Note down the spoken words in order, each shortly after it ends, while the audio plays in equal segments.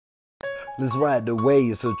Let's ride the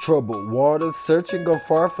waves of troubled waters, searching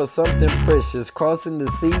afar for something precious, crossing the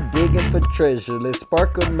sea, digging for treasure. Let's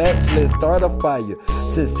spark a match, let's start a fire,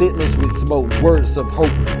 send signals with smoke, words of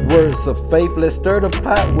hope, words of faith. Let's stir the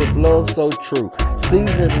pot with love so true,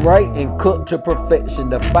 seasoned right and cooked to perfection.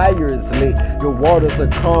 The fire is lit, your waters are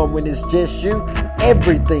calm when it's just you.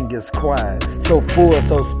 Everything is quiet, so full,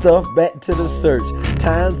 so stuffed. Back to the search.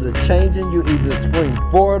 Times are changing, you either spring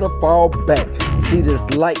forward or fall back. See this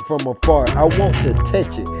light from afar, I want to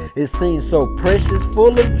touch it. It seems so precious,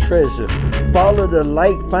 full of treasure. Follow the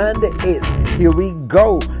light, find the it. Here we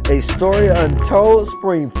go, a story untold.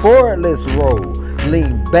 Spring forward, let's roll.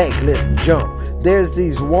 Lean back, let's jump. There's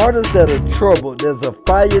these waters that are troubled. There's a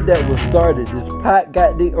fire that was started. This pot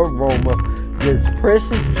got the aroma. This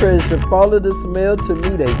precious treasure, follow the smell to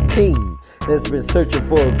meet a king that's been searching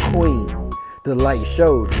for a queen. The light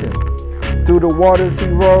showed him. Through the waters he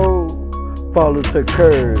rode, followed her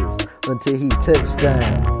curves until he touched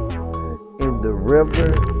down in the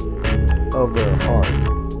river of her heart.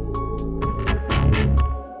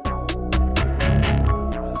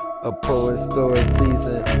 A Poet Story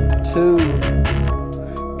Season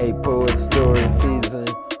 2. A Poet Story Season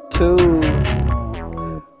 2.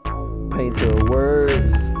 Painter of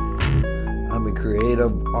words. I'm a creator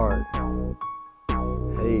of art.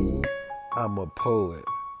 Hey, I'm a poet.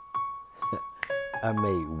 I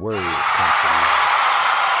made words come to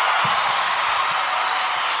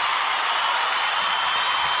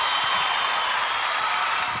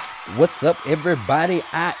life. What's up, everybody?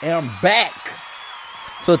 I am back.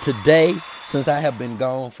 So today, since I have been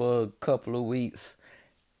gone for a couple of weeks,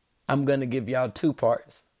 I'm going to give y'all 2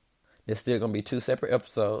 parts. There's still going to be 2 separate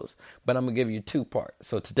episodes, but I'm going to give you 2 parts.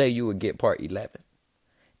 So today you will get part 11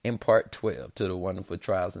 and part 12 to the wonderful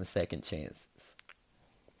trials and second chances.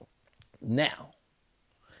 Now,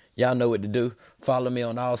 y'all know what to do. Follow me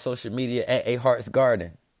on all social media at A Heart's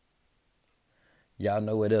Garden. Y'all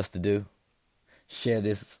know what else to do. Share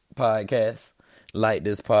this podcast. Like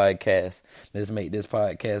this podcast. Let's make this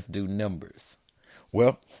podcast do numbers.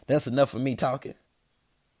 Well, that's enough of me talking.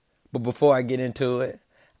 But before I get into it,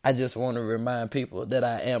 I just want to remind people that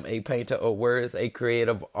I am a painter of words, a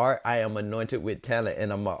creator of art. I am anointed with talent,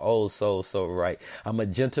 and I'm an old soul so right. I'm a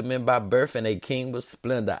gentleman by birth and a king with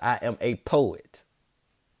splendor. I am a poet.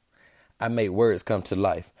 I make words come to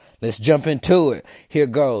life. Let's jump into it. Here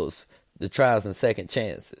goes the trials and second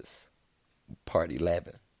chances, part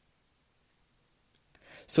 11.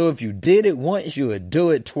 So if you did it once, you would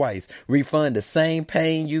do it twice. Refund the same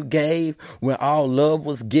pain you gave when all love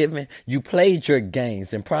was given. You played your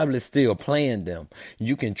games and probably still playing them.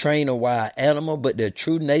 You can train a wild animal, but their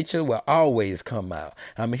true nature will always come out.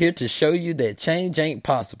 I'm here to show you that change ain't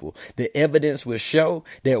possible. The evidence will show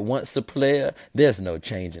that once a player, there's no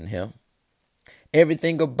change in him.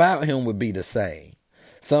 Everything about him would be the same.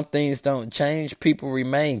 Some things don't change. People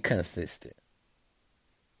remain consistent.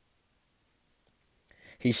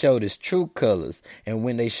 He showed his true colors, and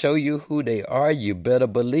when they show you who they are, you better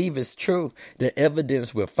believe it's true. The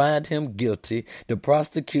evidence will find him guilty. The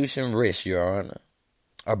prosecution rests, Your Honor.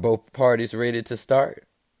 Are both parties ready to start?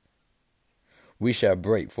 We shall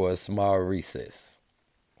break for a small recess.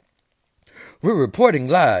 We're reporting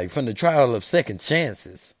live from the trial of second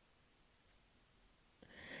chances.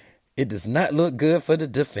 It does not look good for the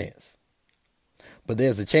defense, but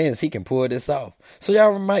there's a chance he can pull this off. So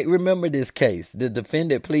y'all might remember this case. The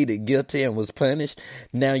defendant pleaded guilty and was punished.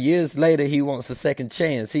 Now years later, he wants a second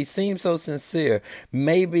chance. He seems so sincere.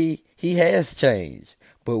 Maybe he has changed,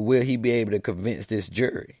 but will he be able to convince this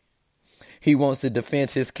jury? He wants to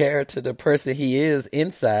defend his character, the person he is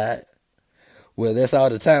inside. Well, that's all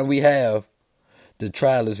the time we have. The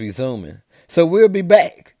trial is resuming. So we'll be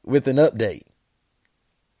back with an update.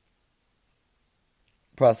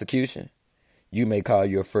 Prosecution. You may call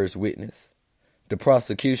your first witness. The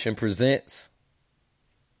prosecution presents.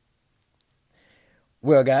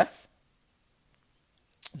 Well, guys,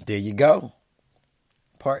 there you go.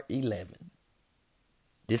 Part 11.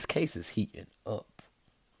 This case is heating up.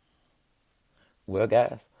 Well,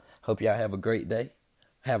 guys, hope y'all have a great day.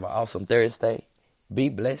 Have an awesome Thursday. Be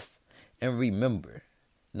blessed. And remember,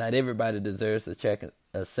 not everybody deserves a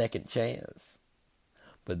second chance,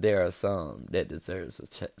 but there are some that deserves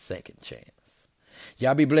a second chance.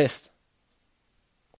 Y'all be blessed.